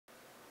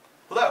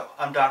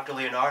I'm Dr.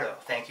 Leonardo.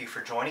 Thank you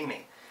for joining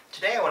me.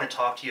 Today I want to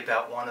talk to you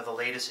about one of the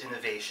latest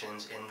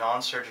innovations in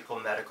non-surgical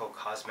medical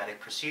cosmetic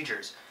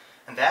procedures,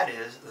 and that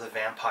is the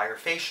vampire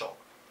facial.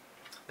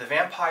 The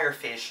vampire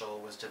facial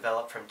was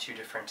developed from two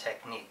different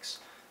techniques,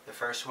 the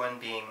first one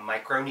being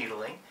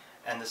microneedling,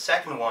 and the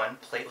second one,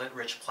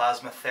 platelet-rich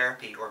plasma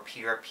therapy or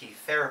PRP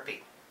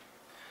therapy.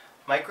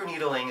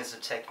 Microneedling is a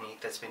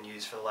technique that's been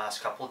used for the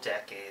last couple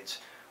decades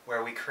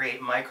where we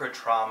create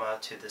microtrauma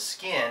to the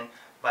skin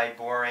by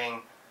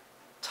boring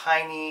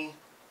tiny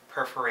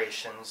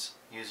perforations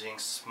using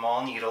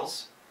small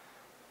needles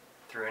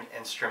through an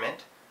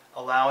instrument,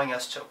 allowing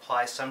us to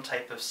apply some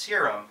type of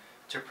serum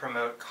to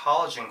promote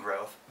collagen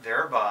growth,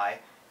 thereby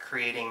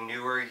creating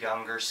newer,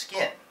 younger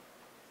skin.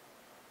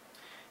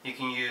 You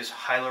can use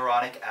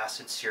hyaluronic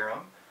acid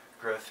serum,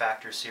 growth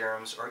factor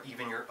serums, or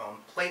even your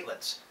own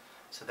platelets.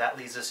 So that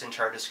leads us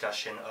into our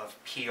discussion of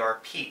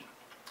PRP.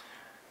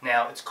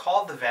 Now, it's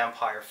called the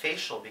vampire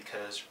facial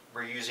because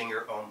we're using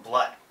your own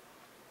blood.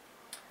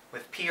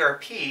 With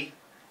PRP,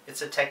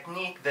 it's a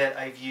technique that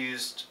I've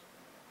used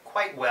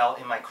quite well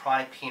in my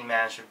chronic pain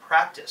management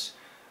practice.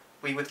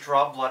 We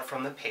withdraw blood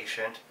from the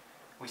patient,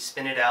 we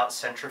spin it out,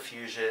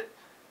 centrifuge it,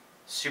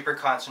 super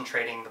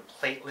concentrating the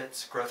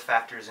platelets, growth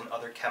factors, and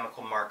other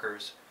chemical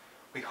markers.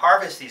 We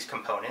harvest these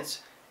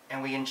components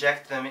and we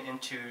inject them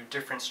into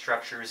different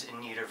structures in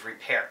need of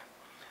repair.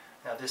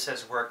 Now, this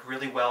has worked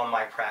really well in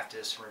my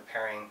practice in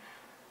repairing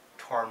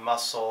torn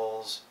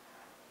muscles,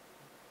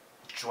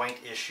 joint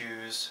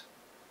issues,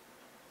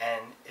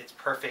 and it's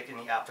perfect in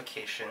the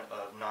application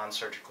of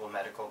non-surgical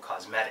medical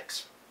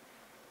cosmetics.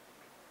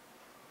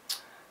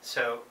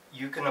 So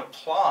you can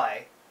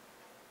apply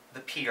the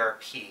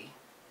PRP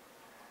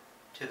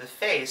to the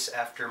face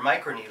after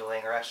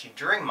microneedling, or actually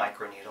during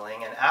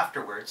microneedling, and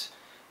afterwards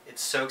it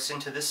soaks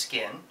into the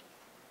skin.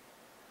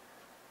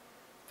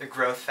 The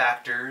growth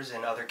factors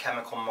and other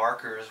chemical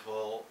markers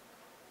will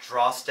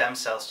draw stem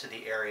cells to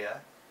the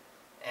area,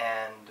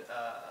 and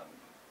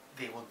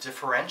they will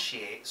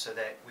differentiate so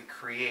that we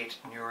create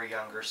newer,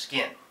 younger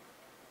skin.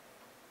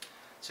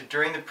 So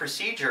during the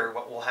procedure,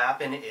 what will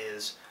happen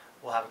is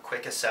we'll have a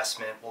quick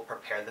assessment, we'll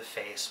prepare the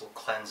face, we'll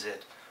cleanse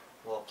it,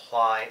 we'll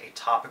apply a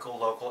topical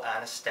local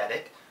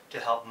anesthetic to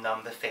help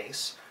numb the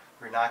face.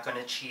 We're not going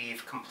to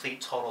achieve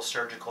complete total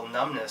surgical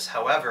numbness,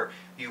 however,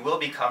 you will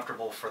be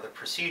comfortable for the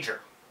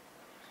procedure.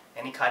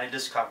 Any kind of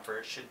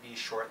discomfort should be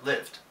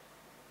short-lived.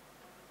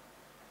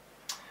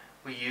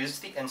 We use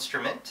the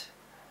instrument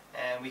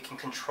and we can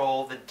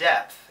control the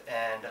depth,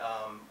 and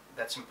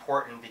that's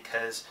important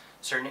because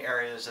certain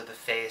areas of the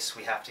face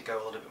we have to go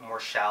a little bit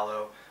more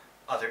shallow,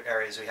 other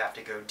areas we have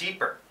to go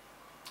deeper.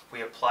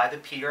 We apply the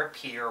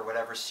PRP or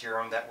whatever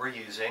serum that we're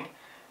using,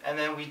 and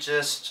then we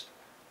just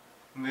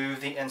move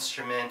the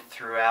instrument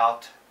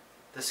throughout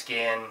the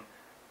skin,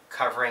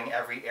 covering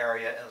every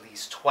area at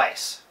least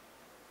twice.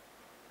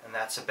 And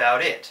that's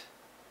about it.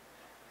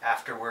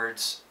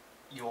 Afterwards,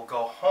 you'll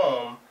go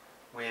home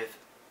with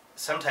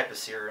some type of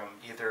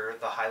serum, either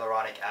the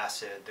hyaluronic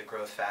acid, the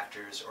growth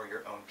factors, or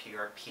your own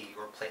PRP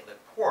or platelet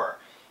pour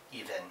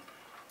even.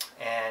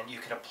 And you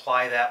can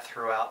apply that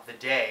throughout the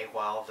day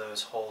while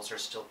those holes are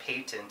still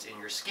patent in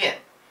your skin.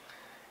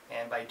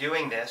 And by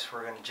doing this,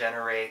 we're going to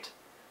generate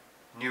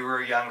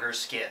newer, younger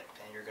skin.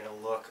 And you're going to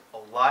look a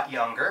lot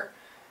younger,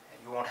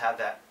 and you won't have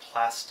that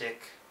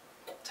plastic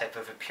type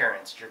of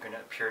appearance. You're going to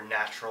appear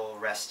natural,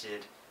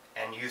 rested,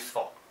 and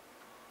youthful.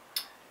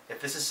 If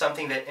this is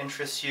something that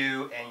interests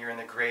you and you're in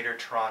the Greater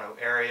Toronto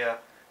area,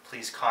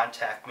 please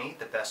contact me.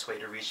 The best way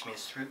to reach me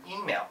is through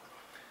email,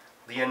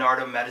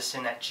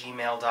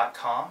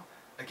 leonardomedicine@gmail.com.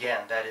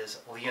 Again, that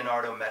is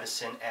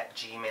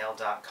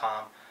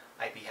leonardomedicine@gmail.com.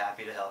 I'd be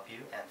happy to help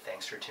you, and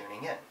thanks for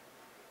tuning in.